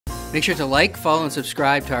Make sure to like, follow, and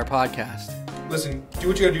subscribe to our podcast. Listen, do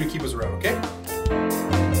what you gotta do to keep us around, okay?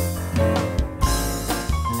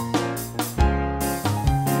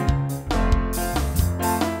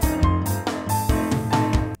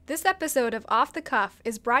 This episode of Off the Cuff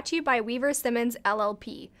is brought to you by Weaver Simmons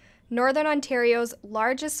LLP, Northern Ontario's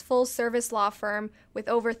largest full-service law firm with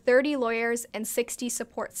over 30 lawyers and 60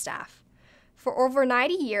 support staff. For over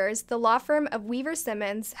 90 years, the law firm of Weaver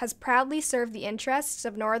Simmons has proudly served the interests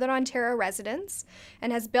of Northern Ontario residents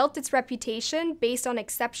and has built its reputation based on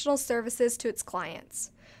exceptional services to its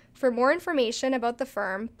clients. For more information about the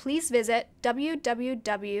firm, please visit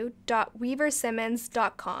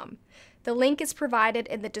www.weaversimmons.com. The link is provided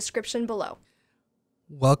in the description below.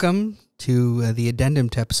 Welcome to the Addendum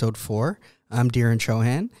to Episode 4. I'm Dhiren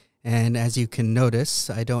Chohan, and as you can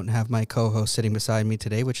notice, I don't have my co-host sitting beside me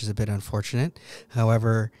today, which is a bit unfortunate.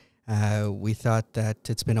 However, we thought that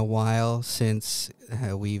it's been a while since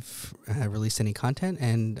we've released any content,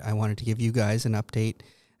 and I wanted to give you guys an update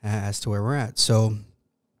as to where we're at. So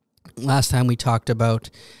last time we talked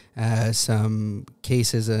about some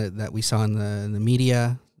cases that we saw in the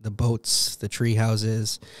media, the boats, the tree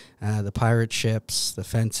houses, the pirate ships, the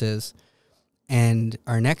fences. And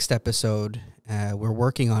our next episode we're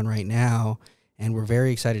working on right now, and we're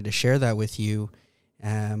very excited to share that with you.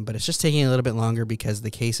 But it's just taking a little bit longer because the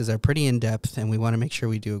cases are pretty in-depth, and we want to make sure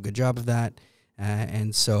we do a good job of that.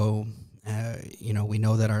 And so, we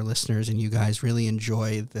know that our listeners and you guys really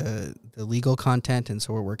enjoy the legal content, and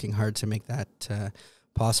so we're working hard to make that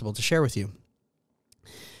possible to share with you.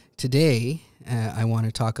 Today, I want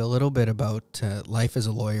to talk a little bit about life as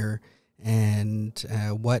a lawyer and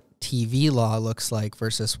what TV law looks like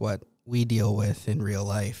versus what we deal with in real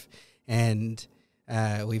life. And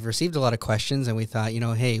we've received a lot of questions, and we thought,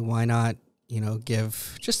 hey, why not,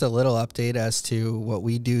 give just a little update as to what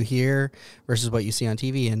we do here versus what you see on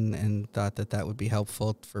TV, and thought that would be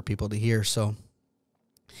helpful for people to hear. So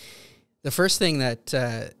the first thing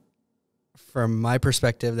that from my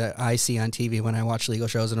perspective that I see on TV when I watch legal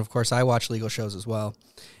shows, and of course I watch legal shows as well,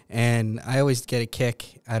 and I always get a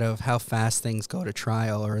kick out of how fast things go to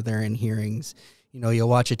trial or they're in hearings. You'll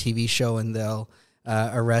watch a TV show and they'll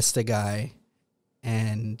arrest a guy,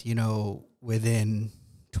 and, within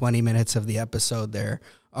 20 minutes of the episode, they've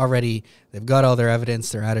got all their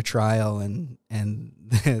evidence, they're at a trial, and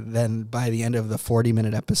then by the end of the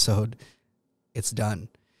 40-minute episode, it's done.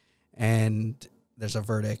 And there's a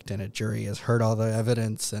verdict, and a jury has heard all the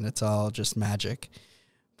evidence, and it's all just magic.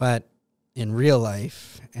 But in real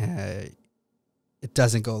life, it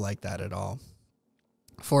doesn't go like that at all.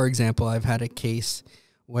 For example, I've had a case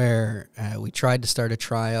where we tried to start a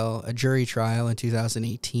jury trial in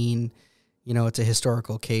 2018. It's a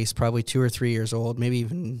historical case, probably 2 or 3 years old, maybe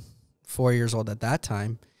even 4 years old at that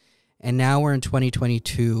time. And now we're in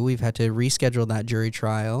 2022. We've had to reschedule that jury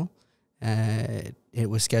trial. It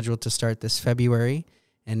was scheduled to start this February,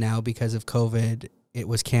 and now because of COVID, it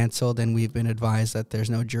was canceled, and we've been advised that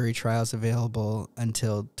there's no jury trials available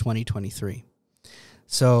until 2023.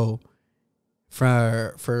 So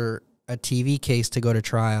for a TV case to go to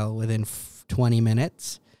trial within 20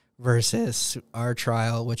 minutes versus our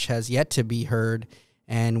trial, which has yet to be heard,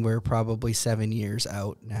 and we're probably 7 years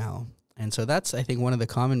out now. And so that's, I think, one of the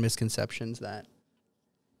common misconceptions that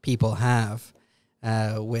people have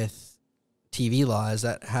with TV law is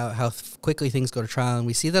that how quickly things go to trial. And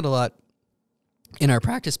we see that a lot in our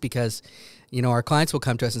practice because, our clients will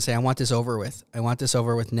come to us and say, I want this over with. I want this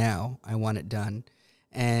over with now. I want it done.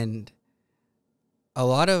 And a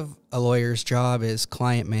lot of a lawyer's job is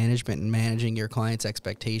client management and managing your client's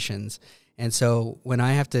expectations. And so when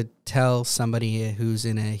I have to tell somebody who's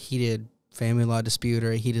in a heated family law dispute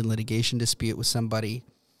or a heated litigation dispute with somebody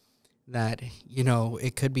that,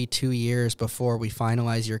 it could be 2 years before we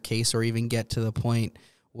finalize your case or even get to the point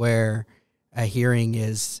where a hearing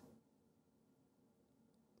is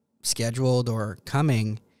scheduled or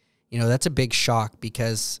coming, that's a big shock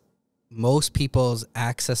because most people's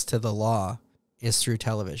access to the law is through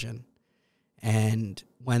television. And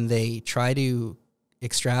when they try to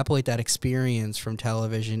extrapolate that experience from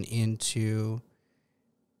television into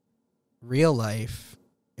real life,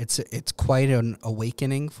 it's quite an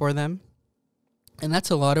awakening for them. And that's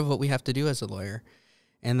a lot of what we have to do as a lawyer.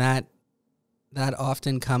 And that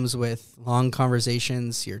often comes with long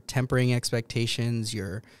conversations, you're tempering expectations,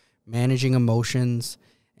 you're managing emotions.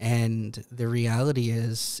 And the reality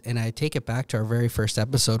is, and I take it back to our very first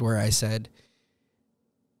episode where I said,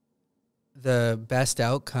 the best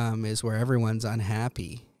outcome is where everyone's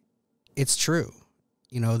unhappy. It's true.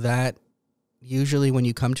 That usually when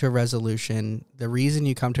you come to a resolution, the reason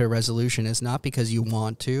you come to a resolution is not because you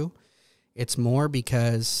want to. It's more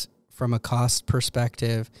because from a cost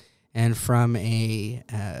perspective and from a,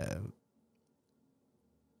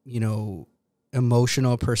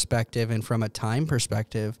 emotional perspective and from a time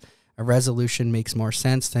perspective, a resolution makes more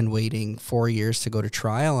sense than waiting 4 years to go to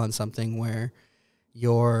trial on something where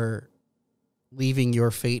you're leaving your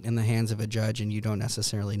fate in the hands of a judge and you don't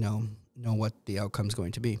necessarily know what the outcome's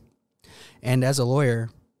going to be. And as a lawyer,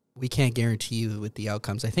 we can't guarantee you with the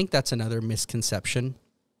outcomes. I think that's another misconception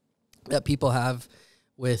that people have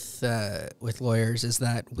with lawyers, is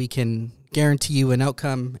that we can guarantee you an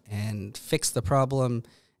outcome and fix the problem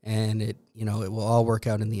and it will all work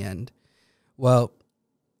out in the end. Well,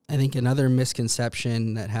 I think another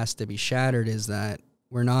misconception that has to be shattered is that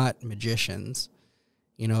we're not magicians.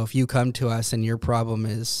 If you come to us and your problem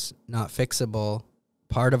is not fixable,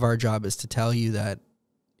 part of our job is to tell you that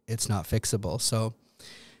it's not fixable. So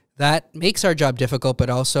that makes our job difficult,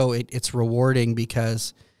 but also it's rewarding,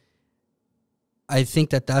 because I think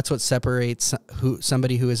that that's what separates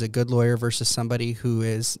somebody who is a good lawyer versus somebody who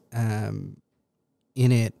is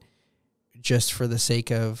in it just for the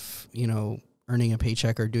sake of, earning a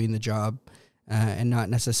paycheck or doing the job and not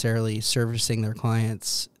necessarily servicing their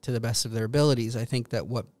clients to the best of their abilities. I think that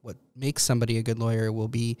what makes somebody a good lawyer will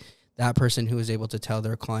be that person who is able to tell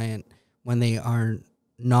their client when they are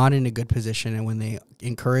not in a good position, and when they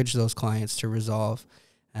encourage those clients to resolve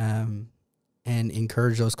and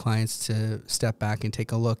encourage those clients to step back and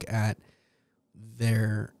take a look at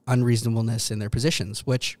their unreasonableness in their positions,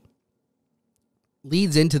 which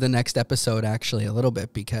leads into the next episode actually a little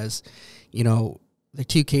bit, because, the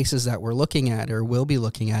two cases that we're looking at or will be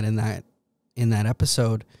looking at in that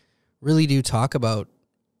episode really do talk about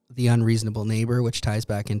the unreasonable neighbor, which ties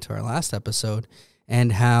back into our last episode,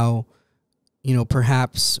 and how,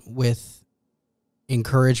 perhaps with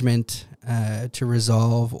encouragement to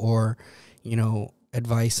resolve or,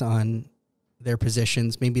 advice on their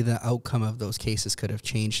positions, maybe the outcome of those cases could have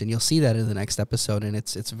changed. And you'll see that in the next episode. And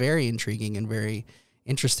it's very intriguing and very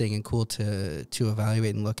interesting and cool to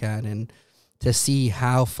evaluate and look at, and to see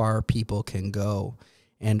how far people can go.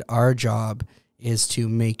 And our job is to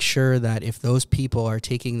make sure that if those people are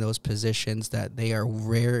taking those positions, that they are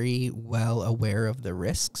very well aware of the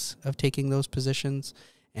risks of taking those positions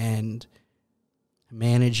and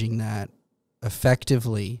managing that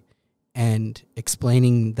effectively, and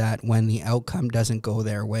explaining that when the outcome doesn't go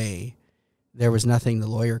their way, there was nothing the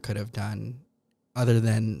lawyer could have done other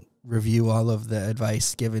than review all of the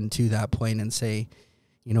advice given to that point and say,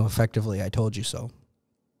 effectively, I told you so.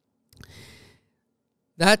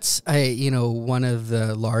 That's one of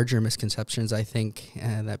the larger misconceptions I think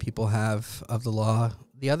that people have of the law.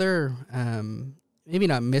 The other, maybe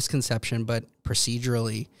not misconception, but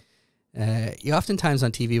procedurally, you oftentimes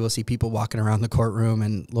on TV will see people walking around the courtroom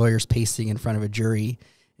and lawyers pacing in front of a jury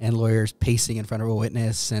and lawyers pacing in front of a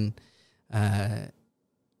witness, and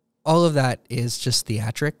all of that is just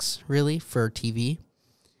theatrics, really, for TV.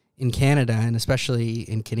 In Canada, and especially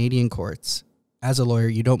in Canadian courts, as a lawyer,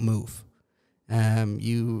 you don't move.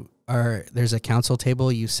 There's a counsel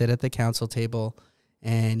table. You sit at the counsel table,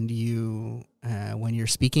 and when you're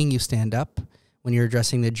speaking, you stand up. When you're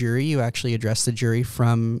addressing the jury, you actually address the jury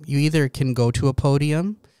you either can go to a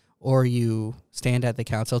podium or you stand at the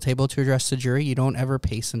counsel table to address the jury. You don't ever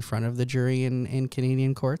pace in front of the jury in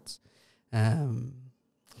Canadian courts. There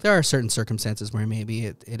are certain circumstances where maybe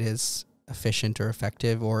it is efficient or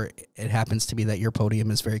effective, or it happens to be that your podium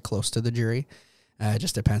is very close to the jury. It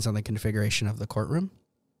just depends on the configuration of the courtroom.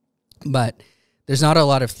 But there's not a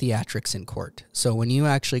lot of theatrics in court. So when you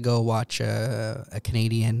actually go watch a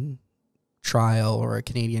Canadian trial or a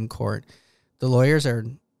Canadian court, the lawyers are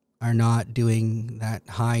not doing that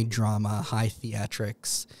high drama, high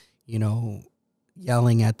theatrics,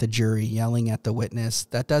 yelling at the jury, yelling at the witness.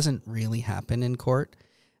 That doesn't really happen in court.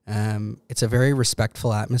 It's a very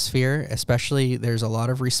respectful atmosphere, especially there's a lot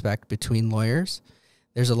of respect between lawyers.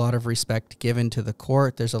 There's a lot of respect given to the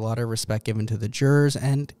court. There's a lot of respect given to the jurors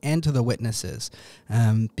and to the witnesses,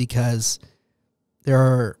 because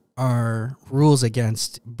there are rules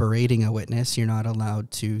against berating a witness. You're not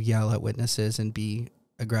allowed to yell at witnesses and be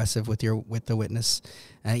aggressive with the witness,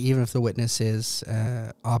 even if the witness is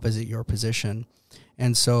opposite your position.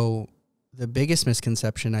 And so the biggest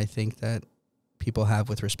misconception I think that people have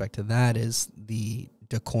with respect to that is the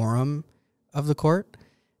decorum of the court,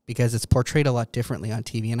 because it's portrayed a lot differently on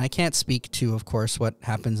TV. And I can't speak to, of course, what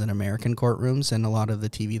happens in American courtrooms, and a lot of the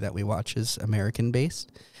TV that we watch is American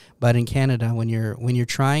based. But in Canada, when you're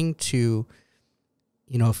trying to,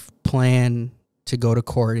 plan to go to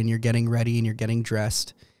court and you're getting ready and you're getting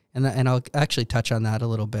dressed, and I'll actually touch on that a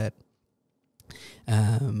little bit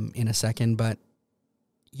in a second, but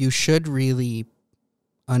you should really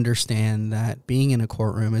understand that being in a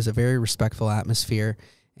courtroom is a very respectful atmosphere,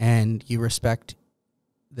 and you respect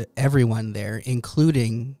everyone there,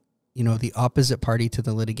 including, the opposite party to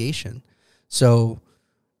the litigation. So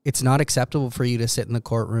it's not acceptable for you to sit in the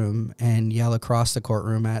courtroom and yell across the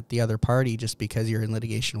courtroom at the other party just because you're in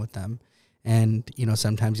litigation with them. And,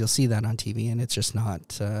 sometimes you'll see that on TV, and it's just not,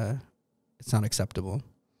 it's not acceptable.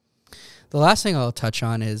 The last thing I'll touch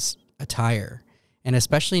on is attire. And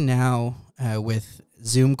especially now with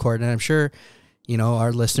Zoom court, and I'm sure,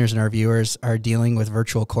 our listeners and our viewers are dealing with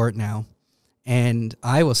virtual court now. And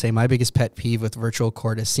I will say my biggest pet peeve with virtual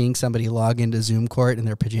court is seeing somebody log into Zoom court in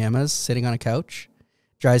their pajamas sitting on a couch.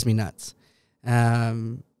 Drives me nuts.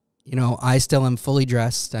 I still am fully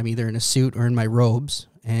dressed. I'm either in a suit or in my robes,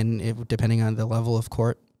 and depending on the level of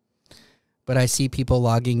court. But I see people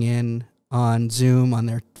logging in on Zoom on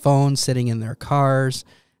their phones, sitting in their cars.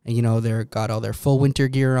 And, they're got all their full winter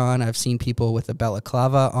gear on. I've seen people with a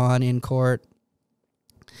balaclava on in court.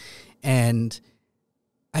 And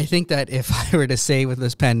I think that if I were to say with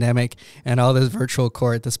this pandemic and all this virtual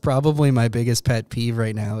court, that's probably my biggest pet peeve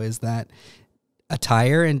right now, is that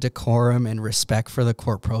attire and decorum and respect for the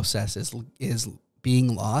court process is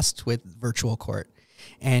being lost with virtual court.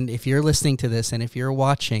 And if you're listening to this and if you're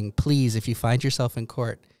watching, please, if you find yourself in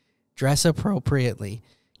court, dress appropriately.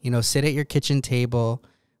 Sit at your kitchen table,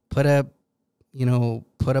 put a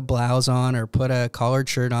blouse on or put a collared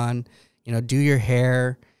shirt on, do your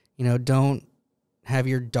hair, don't have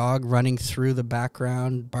your dog running through the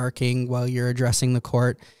background barking while you're addressing the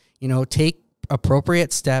court. Take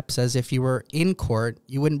appropriate steps as if you were in court.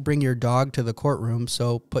 You wouldn't bring your dog to the courtroom,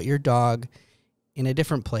 so put your dog in a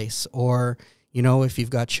different place. Or, if you've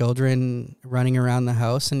got children running around the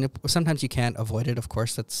house, and sometimes you can't avoid it, of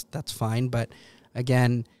course, that's fine. But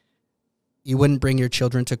again, you wouldn't bring your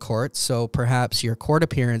children to court, so perhaps your court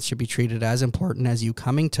appearance should be treated as important as you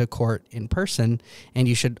coming to court in person, and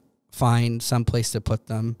you should find some place to put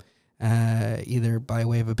them, either by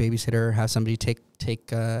way of a babysitter or have somebody take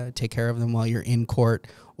care of them while you're in court,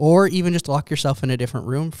 or even just lock yourself in a different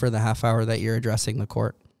room for the half hour that you're addressing the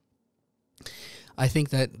court. I think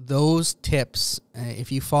that those tips,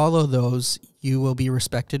 if you follow those, you will be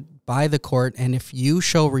respected by the court, and if you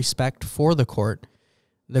show respect for the court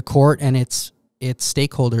and its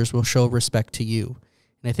stakeholders will show respect to you.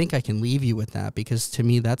 And I think I can leave you with that, because to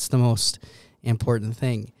me that's the most important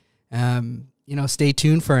thing. Stay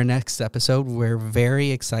tuned for our next episode. We're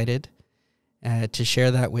very excited to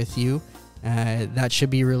share that with you. That should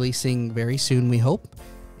be releasing very soon, we hope.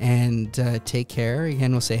 And take care.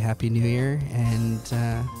 Again, we'll say Happy New Year, and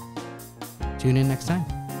tune in next time.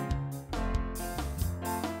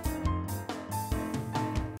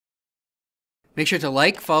 Make sure to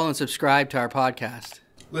like, follow, and subscribe to our podcast.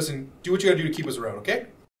 Listen, do what you gotta do to keep us around, okay?